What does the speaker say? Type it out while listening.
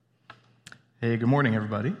Hey, good morning,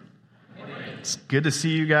 everybody. It's good to see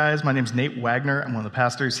you guys. My name's Nate Wagner. I'm one of the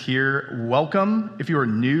pastors here. Welcome. If you are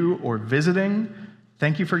new or visiting,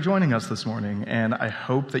 thank you for joining us this morning, and I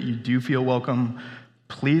hope that you do feel welcome.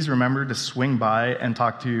 Please remember to swing by and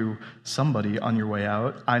talk to somebody on your way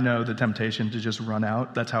out. I know the temptation to just run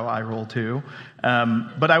out. That's how I roll too.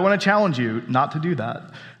 But I want to challenge you not to do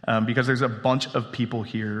that because there's a bunch of people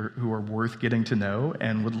here who are worth getting to know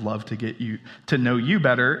and would love to get you to know you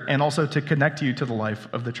better and also to connect you to the life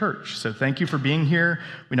of the church. So thank you for being here.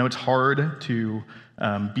 We know it's hard to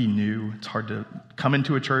be new. It's hard to come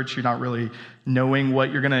into a church. You're not really knowing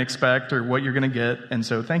what you're going to expect or what you're going to get. And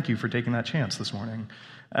so thank you for taking that chance this morning.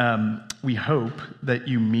 We hope that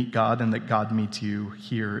you meet God and that God meets you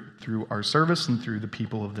here through our service and through the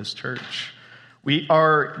people of this church. We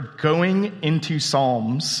are going into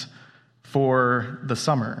Psalms for the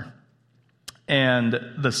summer. And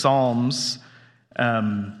the Psalms, I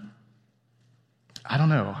don't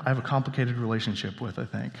know. I have a complicated relationship with, I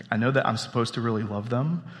think. I know that I'm supposed to really love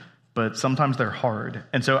them, but sometimes they're hard.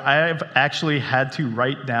 And so I've actually had to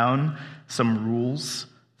write down some rules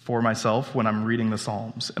for myself when I'm reading the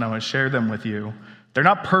Psalms, and I want to share them with you. They're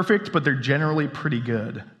not perfect, but they're generally pretty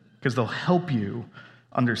good because they'll help you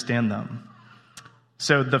understand them.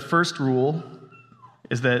 So the first rule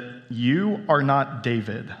is that you are not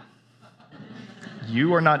David.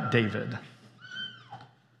 You are not David.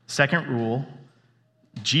 Second rule,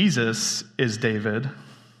 Jesus is David.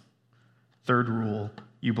 Third rule,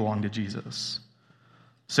 you belong to Jesus.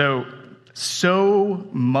 So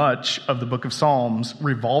much of the book of Psalms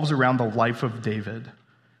revolves around the life of David.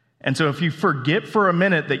 And so if you forget for a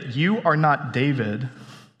minute that you are not David,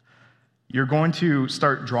 you're going to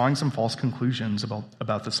start drawing some false conclusions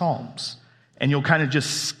about the Psalms. And you'll kind of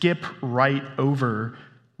just skip right over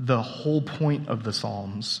the whole point of the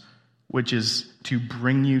Psalms, which is to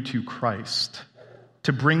bring you to Christ,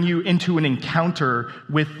 to bring you into an encounter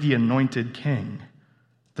with the anointed King,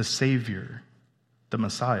 the Savior, the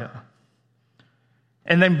Messiah.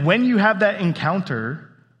 And then when you have that encounter,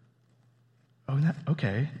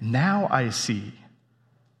 okay, now I see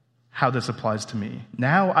how this applies to me.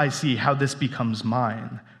 Now I see how this becomes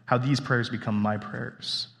mine, how these prayers become my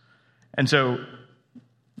prayers. And so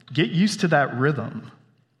get used to that rhythm.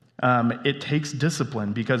 It takes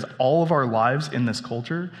discipline because all of our lives in this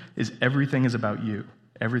culture is everything is about you.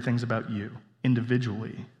 Everything's about you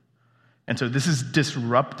individually. And so this is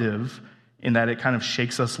disruptive in that it kind of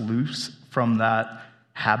shakes us loose from that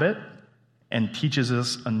habit and teaches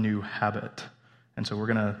us a new habit. And so we're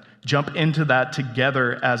going to jump into that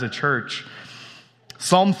together as a church.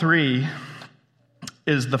 Psalm 3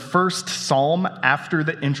 is the first psalm after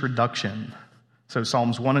the introduction. So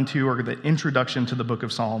Psalms 1 and 2 are the introduction to the book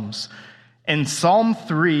of Psalms. And Psalm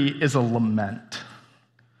 3 is a lament.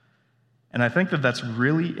 And I think that that's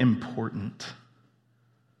really important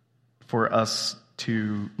for us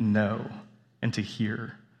to know and to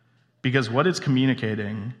hear. Because what it's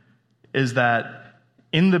communicating is that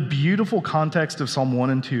in the beautiful context of Psalm 1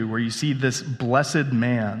 and 2, where you see this blessed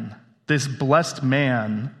man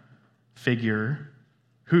figure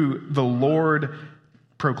who the Lord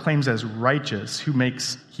proclaims as righteous, he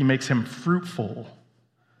makes him fruitful,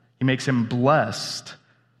 he makes him blessed,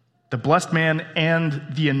 the blessed man and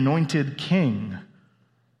the anointed king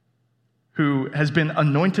who has been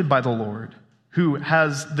anointed by the Lord, who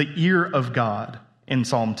has the ear of God in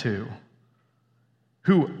Psalm 2,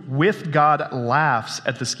 who with God laughs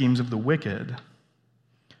at the schemes of the wicked.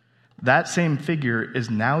 That same figure is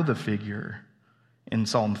now the figure in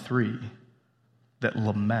Psalm 3 that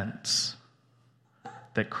laments,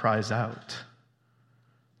 that cries out,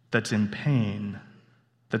 that's in pain,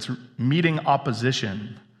 that's meeting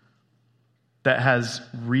opposition, that has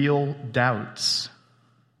real doubts,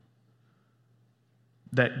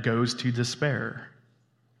 that goes to despair.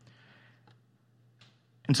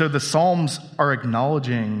 And so the Psalms are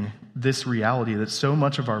acknowledging this reality that so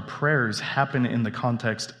much of our prayers happen in the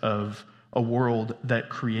context of a world that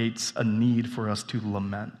creates a need for us to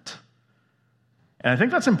lament. And I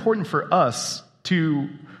think that's important for us to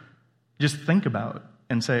just think about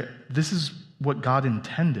and say, this is what God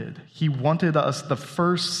intended. He wanted us, the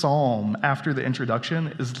first psalm after the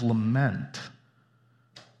introduction is lament.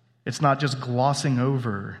 It's not just glossing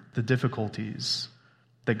over the difficulties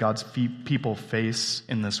that God's people face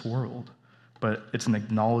in this world, but it's an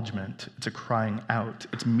acknowledgement, it's a crying out,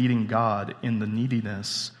 it's meeting God in the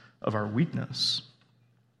neediness of our weakness.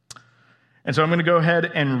 And so I'm going to go ahead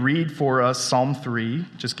and read for us Psalm 3,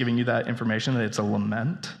 just giving you that information that it's a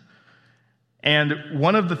lament. And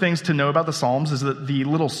one of the things to know about the Psalms is that the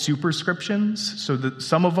little superscriptions, so that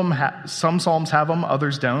some Psalms have them,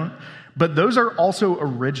 others don't, but those are also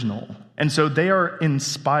original. And so they are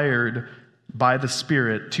inspired by the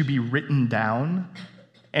Spirit to be written down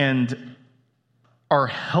and are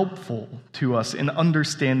helpful to us in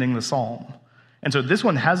understanding the Psalm. And so this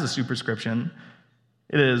one has a superscription.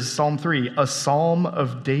 It is Psalm 3, a psalm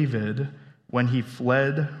of David when he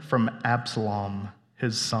fled from Absalom,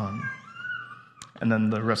 his son. And then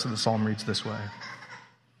the rest of the psalm reads this way.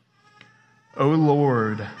 O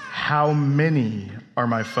Lord, how many are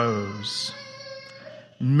my foes?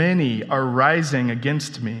 Many are rising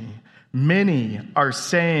against me. Many are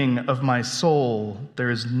saying of my soul,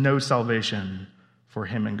 there is no salvation for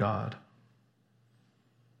him in God.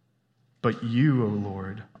 But you, O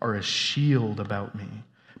Lord, are a shield about me,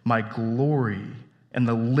 my glory and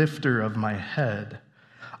the lifter of my head.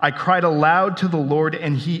 I cried aloud to the Lord,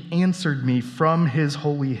 and he answered me from his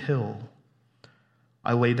holy hill.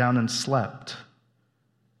 I lay down and slept.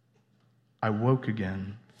 I woke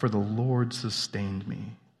again, for the Lord sustained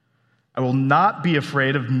me. I will not be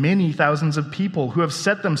afraid of many thousands of people who have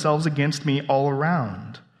set themselves against me all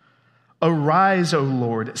around. Arise, O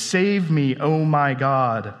Lord, save me, O my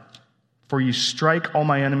God, for you strike all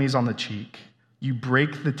my enemies on the cheek. You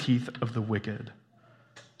break the teeth of the wicked.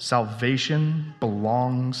 Salvation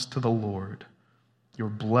belongs to the Lord. Your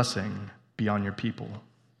blessing be on your people.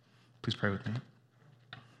 Please pray with me.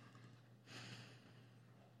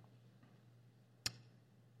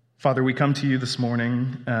 Father, we come to you this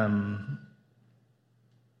morning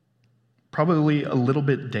probably a little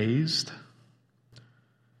bit dazed,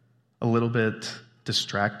 a little bit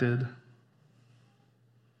distracted.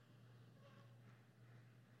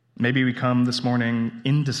 Maybe we come this morning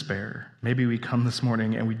in despair. Maybe we come this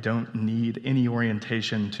morning and we don't need any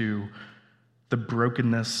orientation to the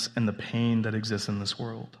brokenness and the pain that exists in this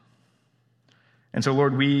world. And so,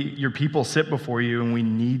 Lord, we, your people, sit before you, and we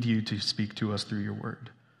need you to speak to us through your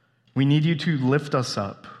word. We need you to lift us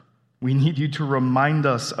up. We need you to remind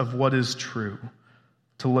us of what is true,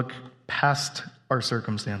 to look past our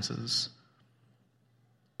circumstances,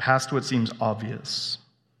 past what seems obvious,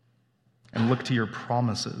 and look to your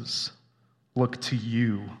promises. Look to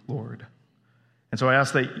you, Lord. And so I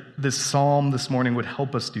ask that this psalm this morning would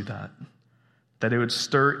help us do that it would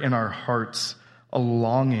stir in our hearts a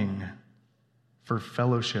longing for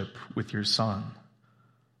fellowship with your Son,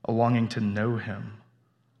 a longing to know him,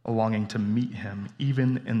 a longing to meet him,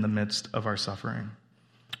 even in the midst of our suffering.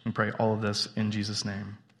 We pray all of this in Jesus'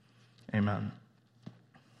 name. Amen.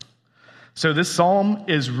 So this psalm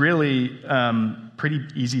is really pretty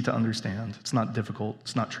easy to understand. It's not difficult.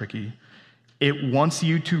 It's not tricky. It wants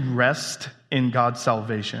you to rest in God's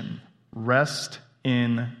salvation. Rest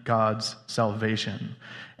in God's salvation.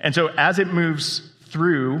 And so as it moves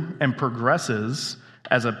through and progresses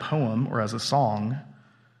as a poem or as a song,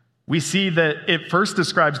 we see that it first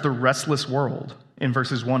describes the restless world in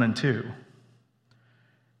verses 1 and 2.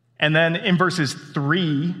 And then in verses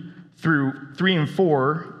 3 through 3 and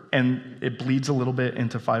 4, and it bleeds a little bit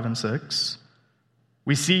into 5 and 6,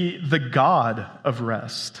 we see the God of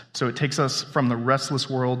rest. So it takes us from the restless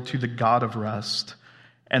world to the God of rest.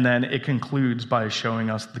 And then it concludes by showing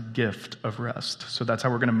us the gift of rest. So that's how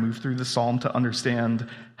we're going to move through the psalm to understand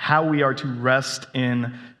how we are to rest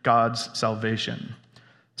in God's salvation.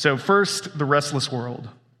 So first, the restless world.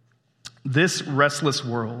 This restless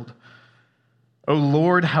world. O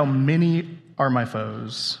Lord, how many are my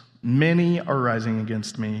foes? Many are rising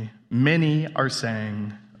against me. Many are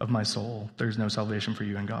saying of my soul, there's no salvation for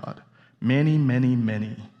you in God. Many, many,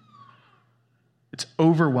 many. It's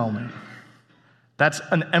overwhelming. That's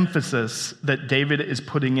an emphasis that David is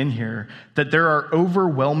putting in here, that there are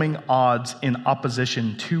overwhelming odds in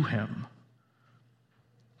opposition to him.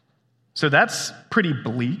 So that's pretty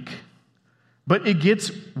bleak, but it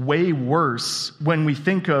gets way worse when we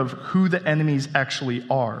think of who the enemies actually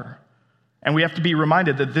are. And we have to be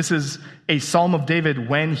reminded that this is a psalm of David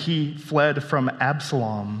when he fled from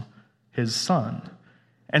Absalom, his son.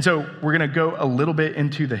 And so we're going to go a little bit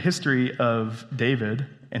into the history of David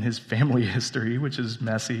and his family history, which is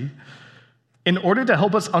messy, in order to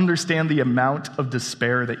help us understand the amount of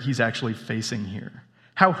despair that he's actually facing here,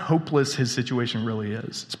 how hopeless his situation really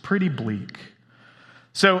is. It's pretty bleak.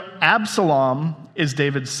 So Absalom is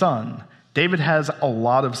David's son. David has a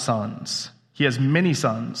lot of sons. He has many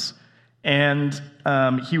sons. And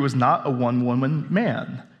he was not a one-woman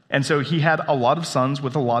man. And so he had a lot of sons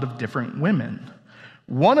with a lot of different women.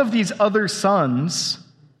 One of these other sons,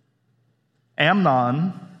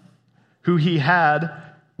 Amnon, who he had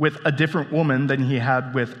with a different woman than he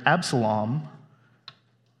had with Absalom,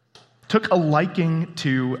 took a liking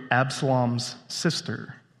to Absalom's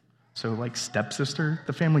sister. So like stepsister,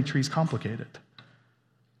 the family tree's complicated.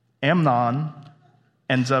 Amnon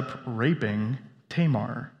ends up raping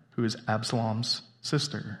Tamar, who is Absalom's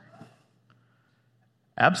sister.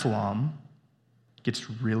 Absalom gets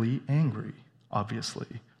really angry, obviously,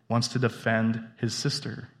 wants to defend his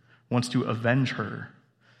sister, wants to avenge her.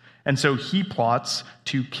 And so he plots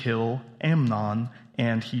to kill Amnon,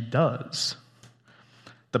 and he does.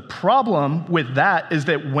 The problem with that is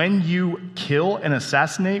that when you kill and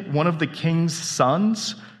assassinate one of the king's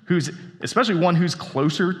sons, especially one who's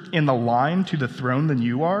closer in the line to the throne than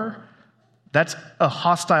you are, that's a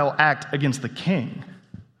hostile act against the king.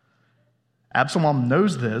 Absalom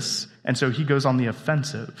knows this, and so he goes on the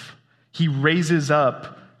offensive. He raises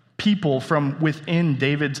up people from within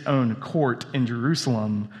David's own court in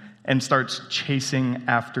Jerusalem and starts chasing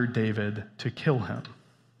after David to kill him.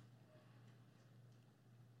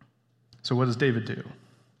 So what does David do?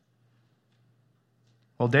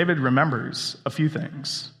 Well, David remembers a few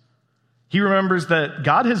things. He remembers that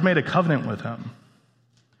God has made a covenant with him.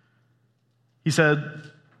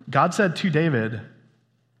 God said to David,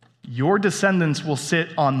 "Your descendants will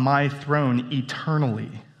sit on my throne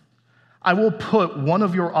eternally. I will put one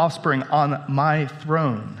of your offspring on my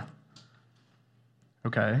throne."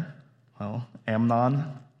 Okay, well, Amnon,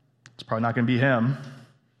 it's probably not going to be him.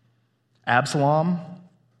 Absalom,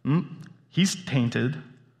 he's tainted.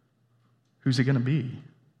 Who's it going to be?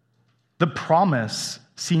 The promise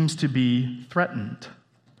seems to be threatened.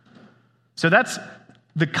 So that's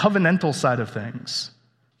the covenantal side of things.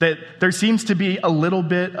 That there seems to be a little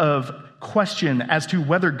bit of question as to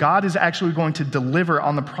whether God is actually going to deliver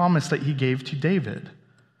on the promise that he gave to David.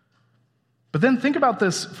 But then think about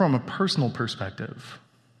this from a personal perspective.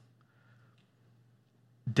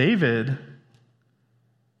 David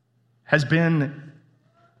has been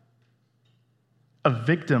a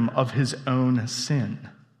victim of his own sin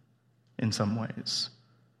in some ways.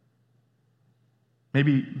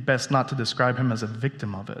 Maybe best not to describe him as a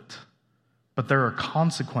victim of it, but there are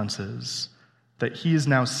consequences that he is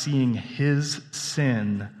now seeing his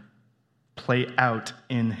sin play out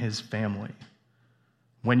in his family.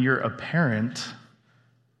 When you're a parent,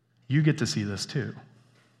 you get to see this too.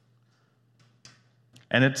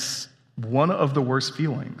 And it's one of the worst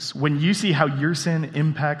feelings. When you see how your sin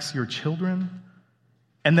impacts your children,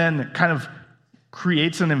 and then kind of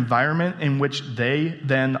creates an environment in which they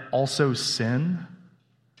then also sin,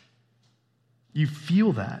 you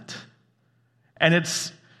feel that. And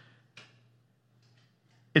it's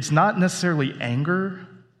not necessarily anger,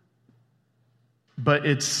 but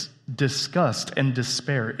it's disgust and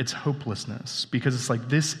despair. It's hopelessness, because it's like,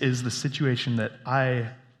 this is the situation that I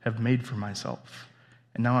have made for myself,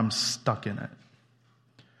 and now I'm stuck in it.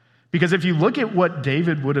 Because if you look at what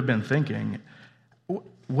David would have been thinking,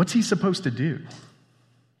 what's he supposed to do?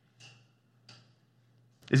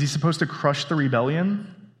 Is he supposed to crush the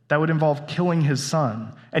rebellion? That would involve killing his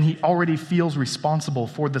son. And he already feels responsible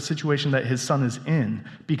for the situation that his son is in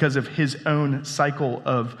because of his own cycle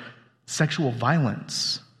of sexual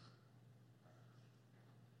violence.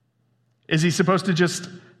 Is he supposed to just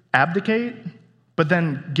abdicate, but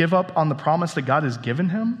then give up on the promise that God has given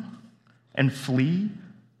him and flee?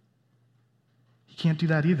 He can't do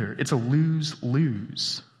that either. It's a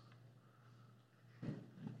lose-lose.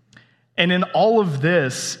 And in all of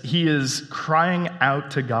this, he is crying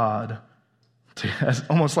out to God,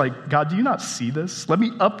 almost like, God, do you not see this? Let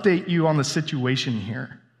me update you on the situation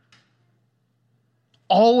here.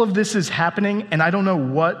 All of this is happening, and I don't know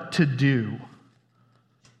what to do.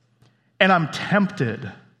 And I'm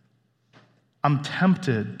tempted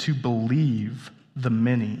to believe the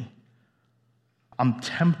many. I'm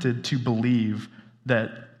tempted to believe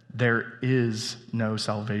that there is no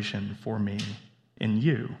salvation for me in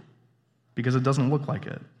you, because it doesn't look like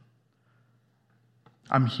it.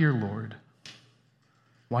 I'm here, Lord.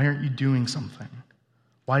 Why aren't you doing something?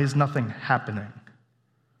 Why is nothing happening?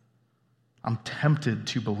 I'm tempted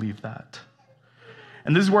to believe that.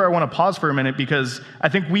 And this is where I want to pause for a minute, because I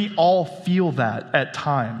think we all feel that at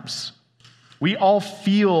times. We all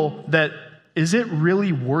feel that, is it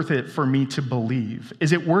really worth it for me to believe?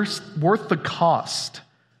 Is it worth the cost?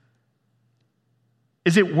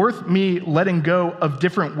 Is it worth me letting go of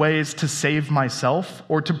different ways to save myself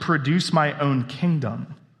or to produce my own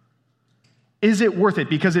kingdom? Is it worth it?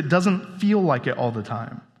 Because it doesn't feel like it all the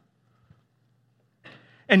time.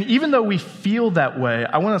 And even though we feel that way,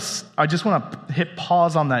 I just want to hit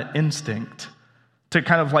pause on that instinct to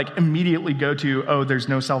kind of like immediately go to, oh, there's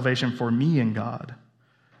no salvation for me in God.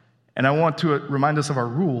 And I want to remind us of our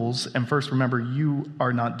rules. And first, remember, you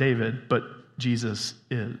are not David, but Jesus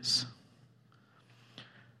is.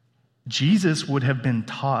 Jesus would have been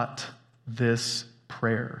taught this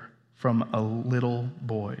prayer from a little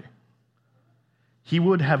boy. He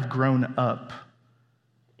would have grown up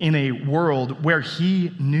in a world where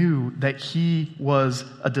he knew that he was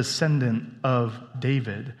a descendant of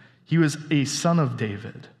David. He was a son of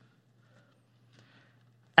David.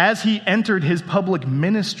 As he entered his public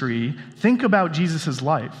ministry, think about Jesus'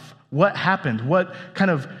 life. What happened? What kind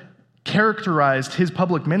of characterized his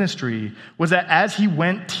public ministry was that as he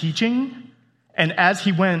went teaching and as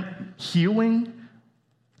he went healing,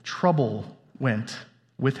 trouble went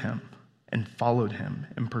with him and followed him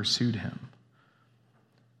and pursued him.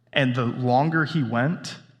 And the longer he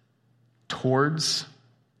went towards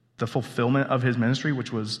the fulfillment of his ministry,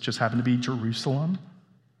 which was just happened to be Jerusalem,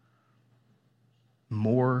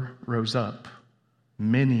 more rose up.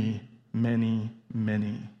 Many, many,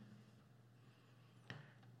 many.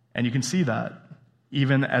 And you can see that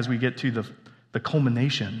even as we get to the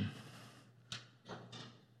culmination,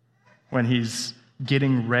 when he's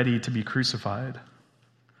getting ready to be crucified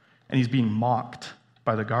and he's being mocked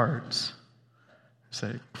by the guards.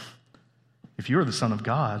 Say, if you are the Son of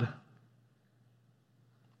God,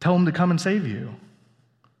 tell him to come and save you.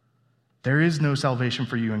 There is no salvation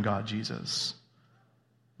for you in God, Jesus.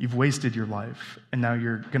 You've wasted your life, and now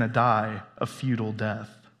you're going to die a futile death.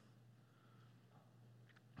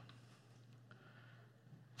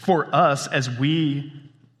 For us, as we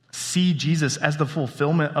see Jesus as the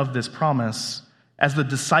fulfillment of this promise, as the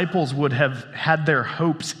disciples would have had their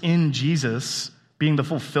hopes in Jesus being the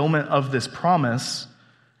fulfillment of this promise,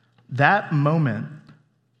 that moment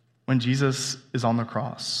when Jesus is on the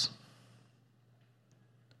cross,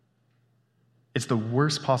 it's the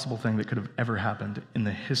worst possible thing that could have ever happened in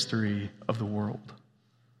the history of the world.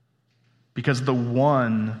 Because the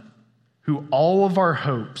one who all of our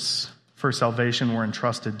hopes for salvation were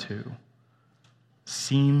entrusted to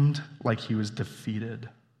seemed like he was defeated.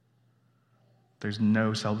 There's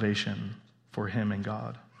no salvation for him in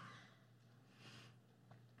God.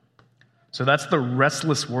 So that's the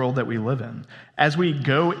restless world that we live in. As we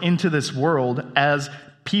go into this world as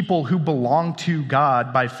people who belong to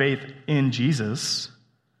God by faith in Jesus,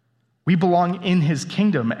 we belong in his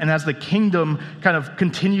kingdom. And as the kingdom kind of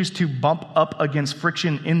continues to bump up against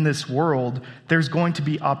friction in this world, there's going to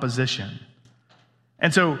be opposition.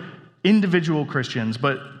 And so individual Christians,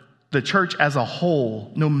 but the church as a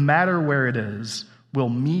whole, no matter where it is, will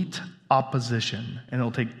meet opposition. And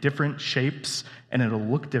it'll take different shapes and it'll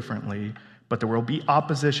look differently, but there will be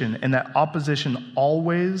opposition. And that opposition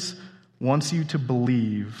always wants you to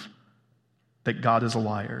believe that God is a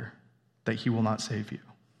liar, that he will not save you.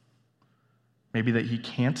 Maybe that he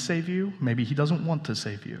can't save you. Maybe he doesn't want to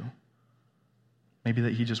save you. Maybe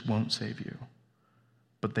that he just won't save you.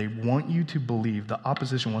 But they want you to believe, the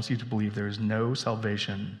opposition wants you to believe there is no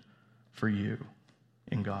salvation for you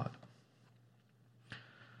in God.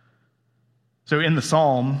 So in the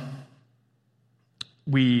psalm,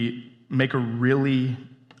 we make a really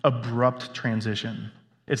abrupt transition.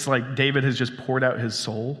 It's like David has just poured out his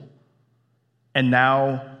soul, and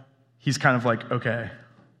now he's kind of like, okay,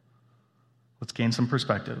 let's gain some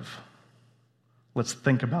perspective. Let's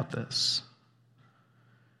think about this.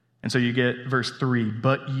 And so you get verse 3,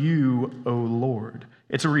 but you, O Lord.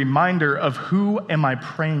 It's a reminder of who am I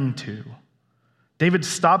praying to? David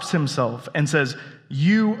stops himself and says,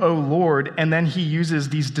 you, O Lord, and then he uses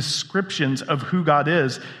these descriptions of who God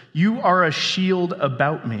is. You are a shield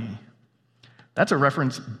about me. That's a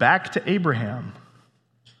reference back to Abraham.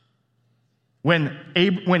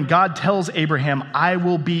 When God tells Abraham, I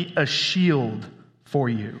will be a shield for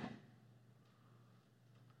you.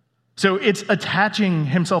 So it's attaching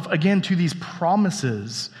himself again to these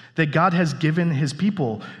promises that God has given his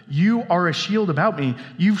people. You are a shield about me.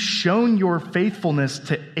 You've shown your faithfulness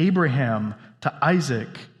to Abraham, to Isaac,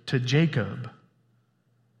 to Jacob.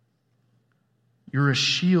 You're a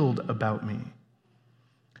shield about me.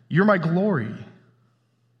 You're my glory.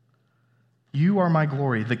 You are my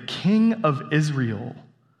glory. The King of Israel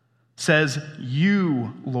says,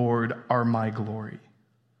 you, Lord, are my glory.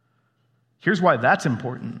 Here's why that's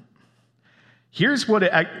important. Here's what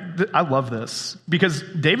I love this, because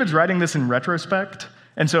David's writing this in retrospect.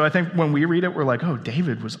 And so I think when we read it, we're like, oh,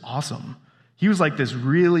 David was awesome. He was like this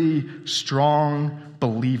really strong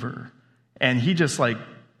believer. And he just like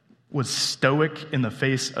was stoic in the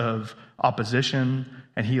face of opposition.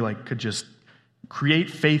 And he like could just create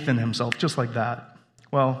faith in himself just like that.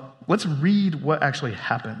 Well, let's read what actually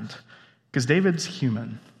happened, because David's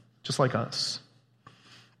human, just like us.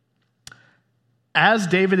 As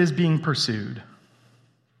David is being pursued,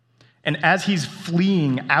 and as he's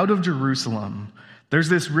fleeing out of Jerusalem, there's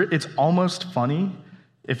this, it's almost funny.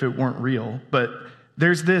 if it weren't real. But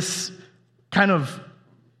there's this kind of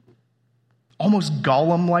almost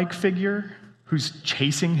Gollum-like figure who's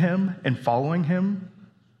chasing him and following him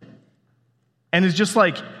and is just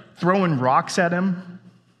like throwing rocks at him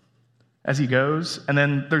as he goes. And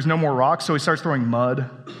then there's no more rocks, so he starts throwing mud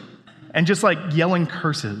and just like yelling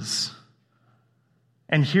curses.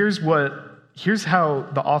 And here's how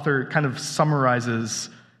the author kind of summarizes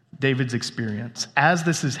David's experience as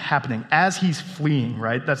this is happening, as he's fleeing,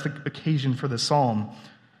 right? That's the occasion for the psalm.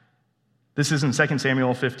 This is in 2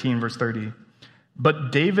 Samuel 15, verse 30.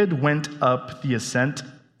 But David went up the ascent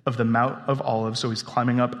of the Mount of Olives, so he's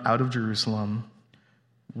climbing up out of Jerusalem,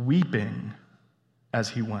 weeping as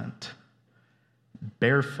he went,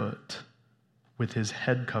 barefoot with his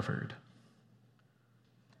head covered.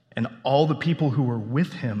 And all the people who were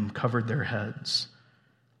with him covered their heads,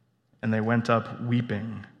 and they went up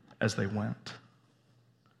weeping as they went.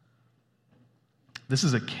 This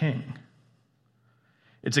is a king.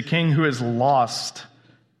 It's a king who has lost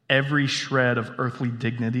every shred of earthly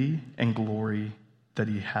dignity and glory that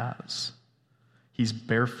he has. He's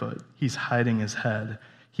barefoot. He's hiding his head.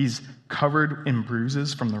 He's covered in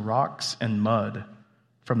bruises from the rocks and mud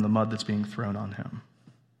from the mud that's being thrown on him.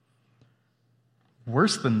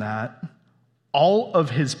 Worse than that, all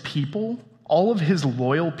of his people, all of his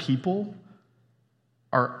loyal people,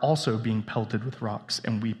 are also being pelted with rocks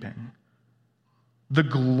and weeping. The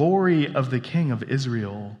glory of the King of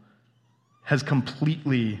Israel has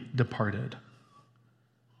completely departed.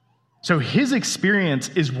 So his experience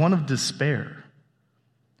is one of despair.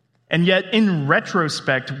 And yet, in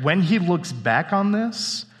retrospect, when he looks back on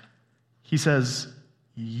this, he says,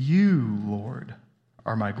 "You, Lord,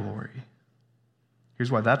 are my glory."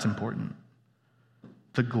 Here's why that's important.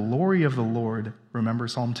 The glory of the Lord, remember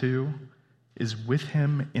Psalm 2, is with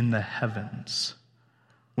him in the heavens.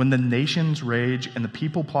 When the nations rage and the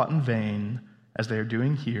people plot in vain, as they are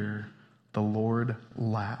doing here, the Lord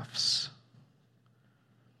laughs.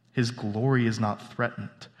 His glory is not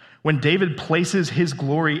threatened. When David places his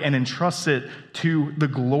glory and entrusts it to the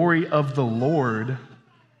glory of the Lord,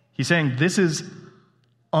 he's saying this is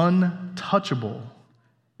untouchable.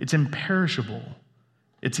 It's imperishable.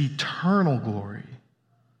 It's eternal glory.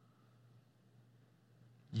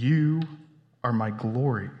 You are my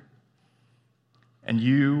glory, and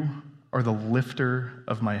you are the lifter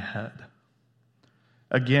of my head.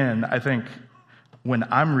 Again, I think when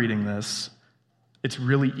I'm reading this, it's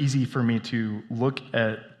really easy for me to look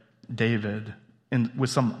at David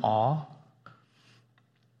with some awe.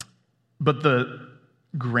 But the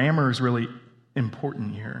grammar is really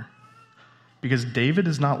important here, because David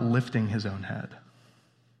is not lifting his own head.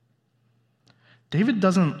 David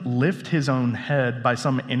doesn't lift his own head by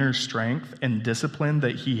some inner strength and discipline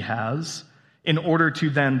that he has in order to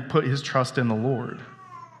then put his trust in the Lord.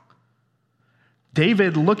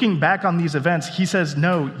 David, looking back on these events, he says,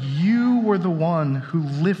 "No, you were the one who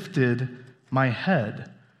lifted my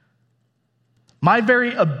head. My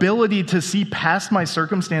very ability to see past my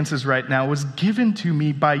circumstances right now was given to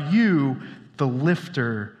me by you, the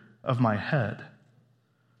lifter of my head."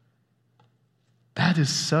 That is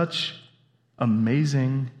such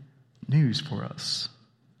amazing news for us.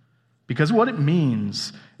 Because what it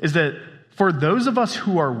means is that for those of us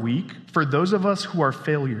who are weak, for those of us who are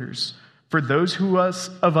failures, for those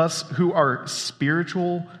of us who are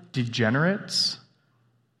spiritual degenerates,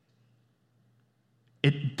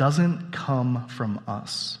 it doesn't come from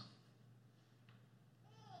us.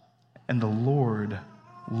 And the Lord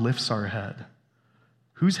lifts our head.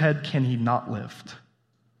 Whose head can he not lift?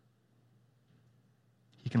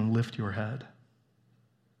 He can lift your head.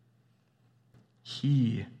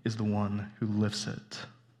 He is the one who lifts it.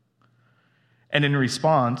 And in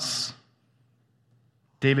response,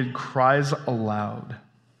 David cries aloud.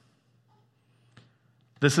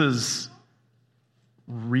 This is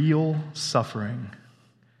real suffering.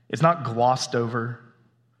 It's not glossed over.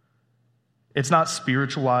 It's not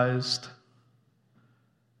spiritualized.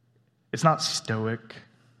 It's not stoic.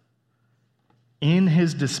 In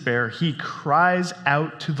his despair, he cries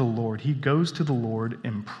out to the Lord. He goes to the Lord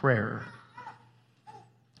in prayer.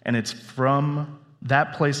 And it's from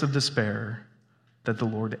that place of despair that the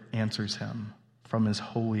Lord answers him from his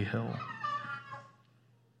holy hill.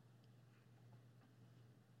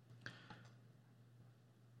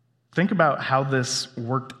 Think about how this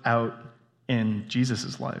worked out in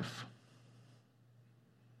Jesus' life.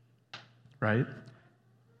 Right?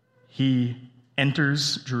 He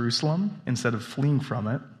enters Jerusalem instead of fleeing from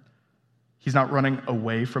it. He's not running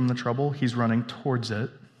away from the trouble, he's running towards it.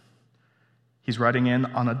 He's riding in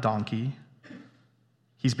on a donkey.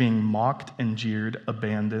 He's being mocked and jeered,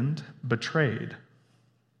 abandoned, betrayed.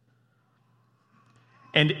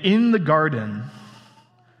 And in the Garden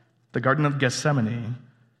of Gethsemane,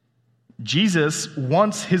 Jesus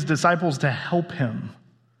wants his disciples to help him,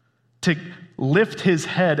 to lift his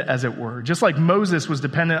head, as it were. Just like Moses was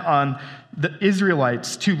dependent on the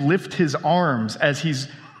Israelites to lift his arms as he's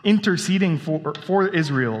interceding for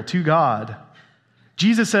Israel to God.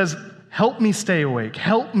 Jesus says, help me stay awake.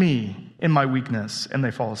 Help me in my weakness. And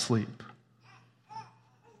they fall asleep.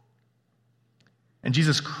 And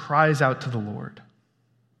Jesus cries out to the Lord.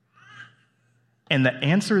 And the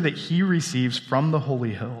answer that he receives from the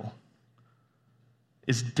holy hill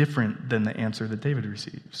is different than the answer that David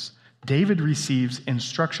receives. David receives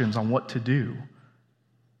instructions on what to do.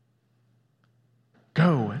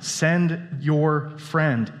 Go, send your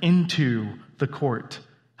friend into the court.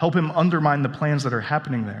 Help him undermine the plans that are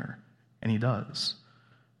happening there. And he does.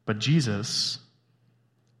 But Jesus,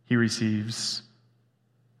 he receives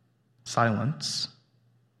silence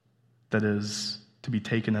that is to be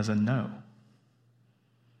taken as a no.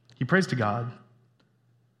 He prays to God,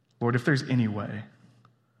 Lord, if there's any way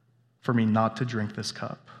for me not to drink this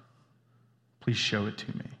cup, please show it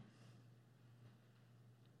to me.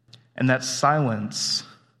 And that silence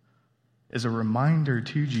is a reminder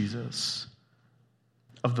to Jesus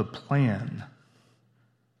of the plan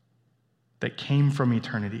that came from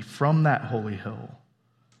eternity, from that holy hill,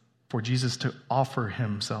 for Jesus to offer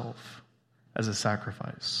himself as a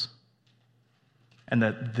sacrifice. And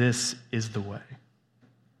that this is the way.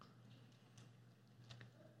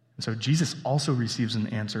 And so Jesus also receives an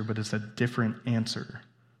answer, but it's a different answer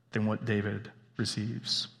than what David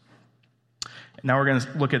receives. Now we're going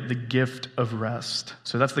to look at the gift of rest.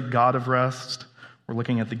 So that's the God of rest. We're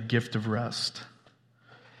looking at the gift of rest.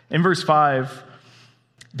 In verse 5,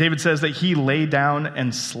 David says that he lay down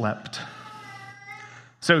and slept.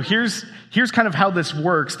 So here's kind of how this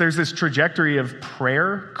works. There's this trajectory of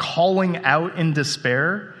prayer, calling out in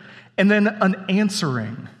despair, and then an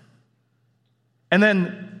answering. And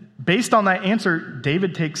then based on that answer,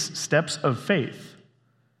 David takes steps of faith.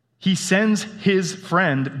 He sends his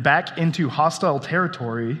friend back into hostile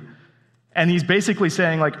territory, and he's basically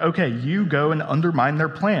saying, like, okay, you go and undermine their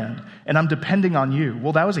plan, and I'm depending on you.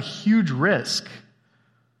 Well, that was a huge risk,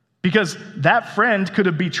 because that friend could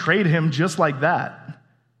have betrayed him just like that.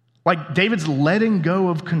 Like, David's letting go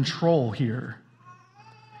of control here.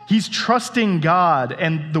 He's trusting God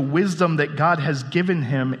and the wisdom that God has given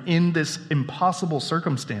him in this impossible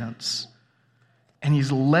circumstance, and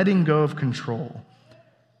he's letting go of control.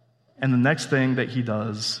 And the next thing that he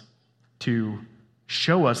does to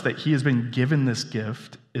show us that he has been given this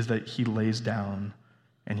gift is that he lays down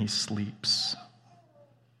and he sleeps.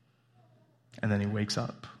 And then he wakes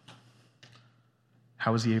up.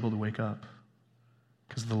 How is he able to wake up?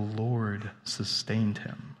 Because the Lord sustained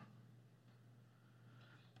him.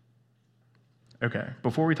 Okay,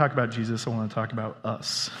 before we talk about Jesus, I want to talk about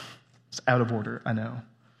us. It's out of order, I know.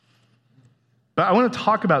 But I want to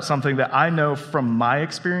talk about something that I know from my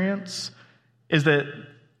experience is that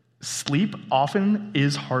sleep often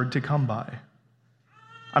is hard to come by.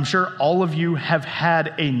 I'm sure all of you have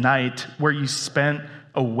had a night where you spent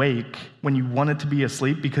awake when you wanted to be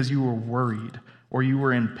asleep because you were worried, or you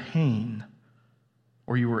were in pain,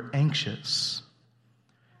 or you were anxious.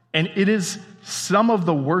 And it is some of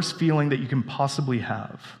the worst feeling that you can possibly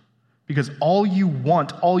have. Because all you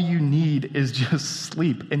want, all you need is just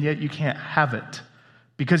sleep, and yet you can't have it.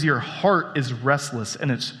 Because your heart is restless,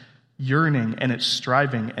 and it's yearning, and it's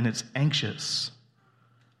striving, and it's anxious.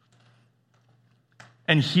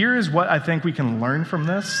 And here is what I think we can learn from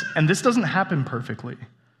this, and this doesn't happen perfectly.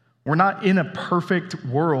 We're not in a perfect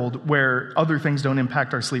world where other things don't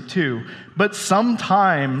impact our sleep too, but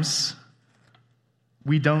sometimes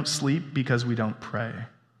we don't sleep because we don't pray.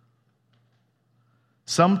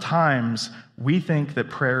 Sometimes we think that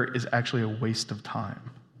prayer is actually a waste of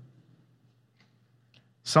time.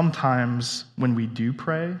 Sometimes when we do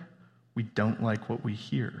pray, we don't like what we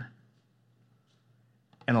hear.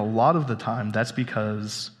 And a lot of the time, that's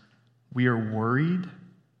because we are worried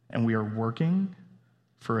and we are working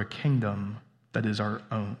for a kingdom that is our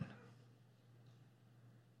own,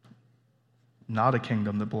 not a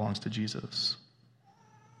kingdom that belongs to Jesus.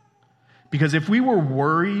 Because if we were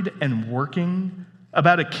worried and working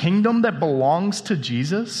about a kingdom that belongs to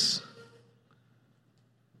Jesus,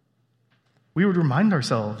 we would remind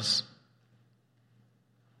ourselves,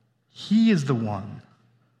 he is the one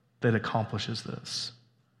that accomplishes this.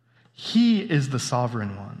 He is the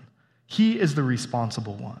sovereign one. He is the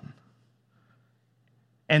responsible one.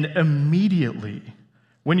 And immediately,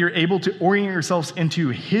 when you're able to orient yourselves into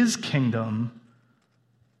his kingdom,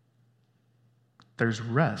 there's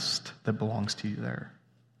rest that belongs to you there.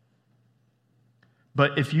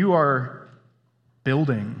 But if you are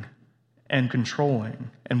building and controlling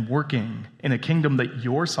and working in a kingdom that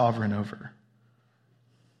you're sovereign over,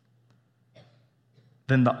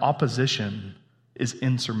 then the opposition is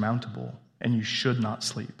insurmountable, and you should not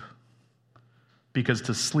sleep. Because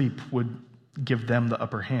to sleep would give them the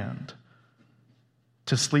upper hand.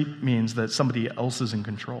 To sleep means that somebody else is in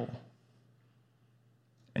control,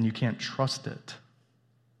 and you can't trust it.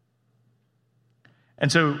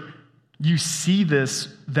 And so you see this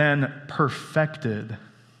then perfected,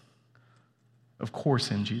 of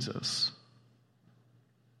course, in Jesus.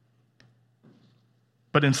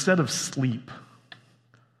 But instead of sleep,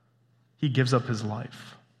 he gives up his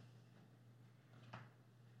life.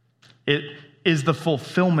 It is the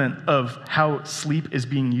fulfillment of how sleep is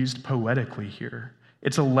being used poetically here.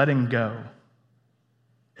 It's a letting go.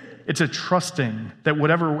 It's a trusting that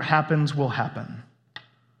whatever happens will happen.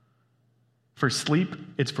 For sleep,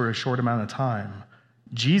 it's for a short amount of time.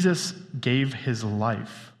 Jesus gave his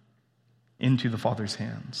life into the Father's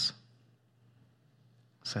hands.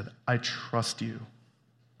 Said, I trust you.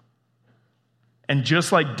 And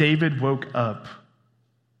just like David woke up,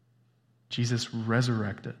 Jesus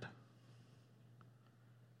resurrected.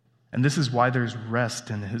 And this is why there's rest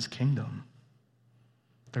in his kingdom.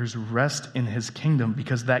 There's rest in his kingdom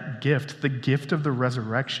because that gift, the gift of the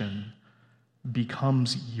resurrection,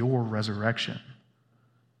 becomes your resurrection.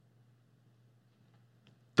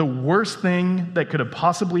 The worst thing that could have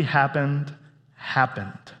possibly happened,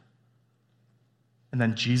 happened. And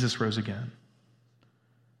then Jesus rose again.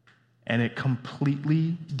 And it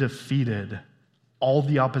completely defeated all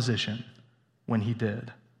the opposition when he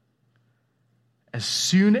did. As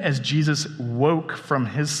soon as Jesus woke from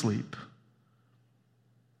his sleep,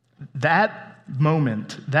 that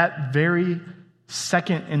moment, that very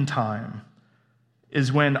second in time,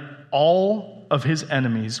 is when all of his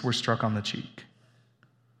enemies were struck on the cheek.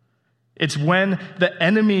 It's when the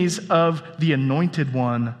enemies of the Anointed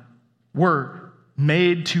One were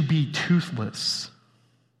made to be toothless.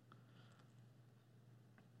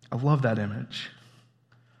 I love that image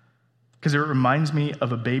because it reminds me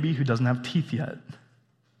of a baby who doesn't have teeth yet. And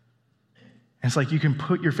it's like you can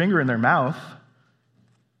put your finger in their mouth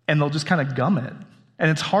and they'll just kind of gum it.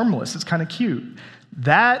 And it's harmless. It's kind of cute.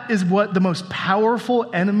 That is what the most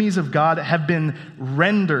powerful enemies of God have been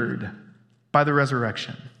rendered by the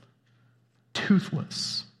resurrection.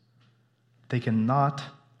 Toothless. They cannot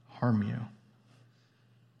harm you.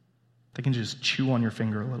 They can just chew on your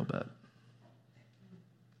finger a little bit.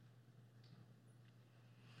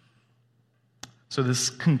 So this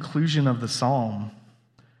conclusion of the psalm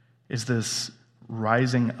is this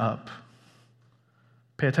rising up.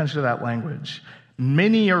 Pay attention to that language.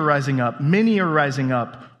 Many are rising up. Many are rising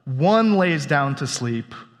up. One lays down to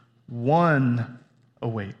sleep. One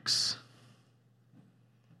awakes.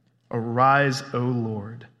 Arise, O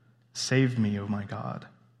Lord. Save me, O my God.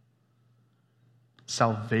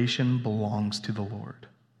 Salvation belongs to the Lord.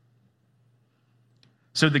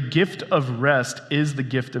 So the gift of rest is the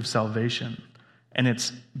gift of salvation. And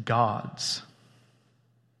it's God's.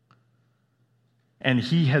 And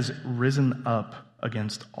he has risen up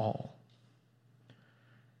against all.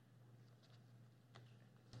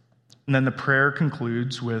 And then the prayer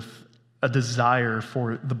concludes with a desire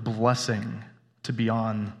for the blessing to be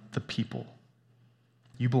on the people.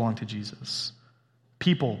 You belong to Jesus.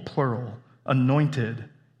 People, plural, anointed,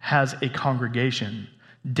 has a congregation.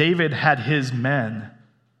 David had his men.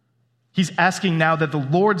 He's asking now that the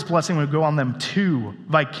Lord's blessing would go on them too,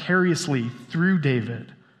 vicariously through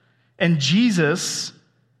David. And Jesus,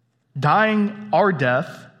 dying our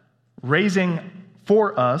death, raising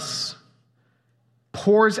for us,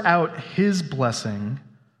 pours out his blessing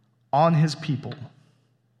on his people.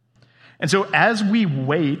 And so as we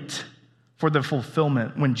wait for the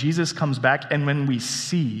fulfillment, when Jesus comes back and when we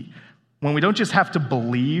see, when we don't just have to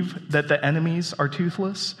believe that the enemies are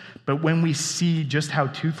toothless, but when we see just how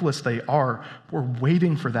toothless they are, we're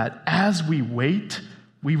waiting for that. As we wait,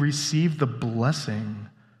 we receive the blessing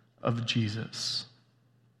of Jesus.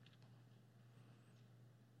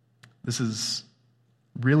 This is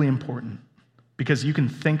really important because you can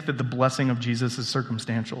think that the blessing of Jesus is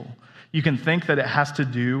circumstantial. You can think that it has to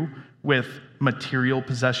do with material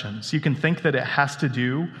possessions. You can think that it has to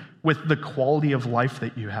do with the quality of life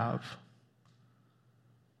that you have.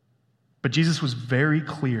 But Jesus was very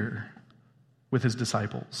clear with his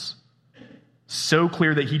disciples. So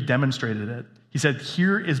clear that he demonstrated it. He said,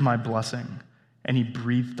 "Here is my blessing." And he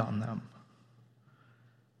breathed on them.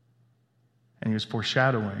 And he was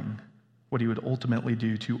foreshadowing what he would ultimately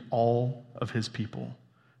do to all of his people,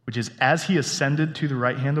 which is as he ascended to the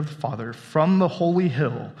right hand of the Father from the holy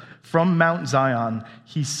hill, from Mount Zion,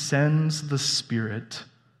 he sends the Spirit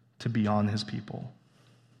to be on his people.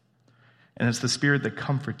 And it's the Spirit that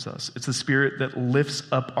comforts us. It's the Spirit that lifts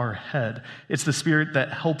up our head. It's the Spirit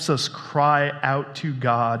that helps us cry out to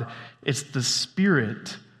God. It's the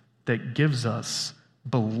Spirit that gives us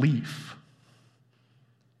belief.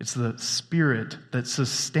 It's the Spirit that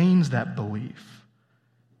sustains that belief.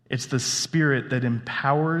 It's the Spirit that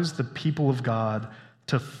empowers the people of God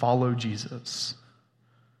to follow Jesus,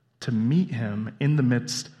 to meet him in the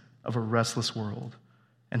midst of a restless world,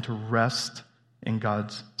 and to rest in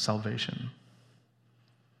God's salvation.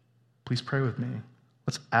 Please pray with me.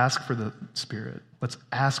 Let's ask for the Spirit. Let's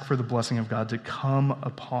ask for the blessing of God to come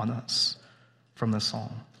upon us from this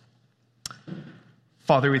psalm.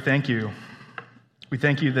 Father, we thank you. We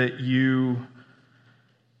thank you that you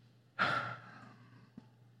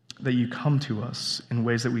come to us in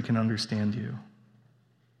ways that we can understand you.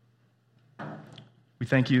 We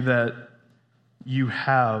thank you that you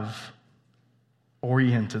have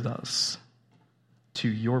oriented us to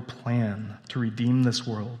your plan to redeem this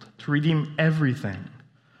world, to redeem everything,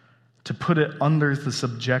 to put it under the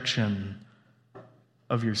subjection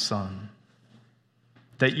of your Son.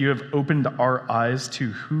 That you have opened our eyes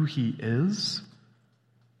to who he is.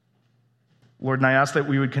 Lord, and I ask that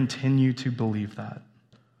we would continue to believe that.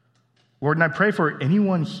 Lord, and I pray for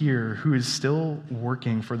anyone here who is still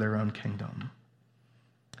working for their own kingdom,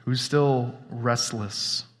 who's still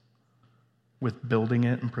restless with building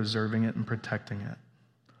it and preserving it and protecting it.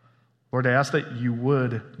 Lord, I ask that you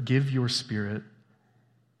would give your Spirit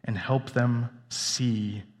and help them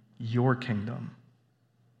see your kingdom.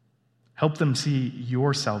 Help them see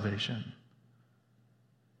your salvation.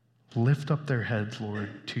 Lift up their heads,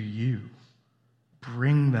 Lord, to you.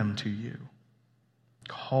 Bring them to you.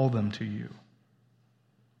 Call them to you.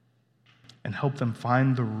 And help them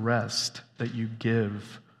find the rest that you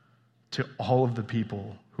give to all of the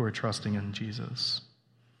people who are trusting in Jesus.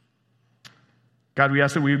 God, we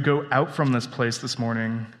ask that we would go out from this place this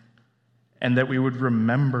morning and that we would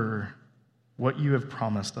remember what you have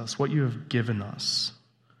promised us, what you have given us,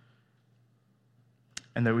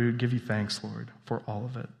 and that we would give you thanks, Lord, for all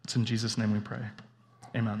of it. It's in Jesus' name we pray.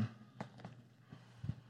 Amen.